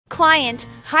Client,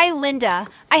 hi Linda,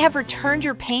 I have returned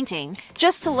your painting,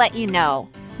 just to let you know.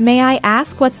 May I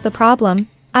ask what's the problem?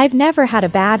 I've never had a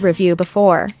bad review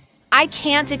before. I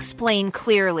can't explain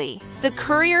clearly. The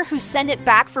courier who sent it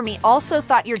back for me also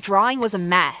thought your drawing was a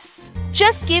mess.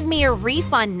 Just give me a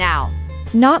refund now.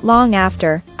 Not long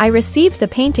after, I received the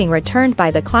painting returned by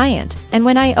the client, and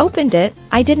when I opened it,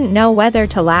 I didn't know whether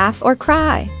to laugh or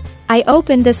cry. I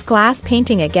opened this glass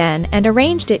painting again and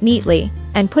arranged it neatly,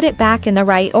 and put it back in the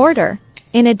right order.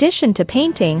 In addition to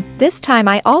painting, this time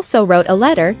I also wrote a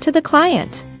letter to the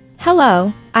client.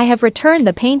 Hello, I have returned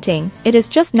the painting, it is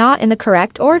just not in the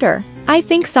correct order. I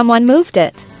think someone moved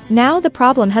it. Now the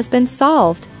problem has been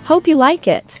solved, hope you like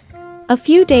it. A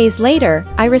few days later,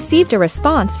 I received a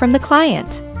response from the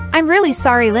client. I'm really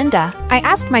sorry, Linda. I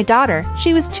asked my daughter.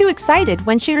 She was too excited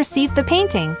when she received the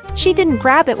painting. She didn't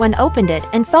grab it when opened it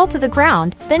and fell to the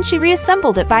ground. Then she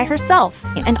reassembled it by herself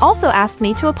and also asked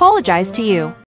me to apologize to you.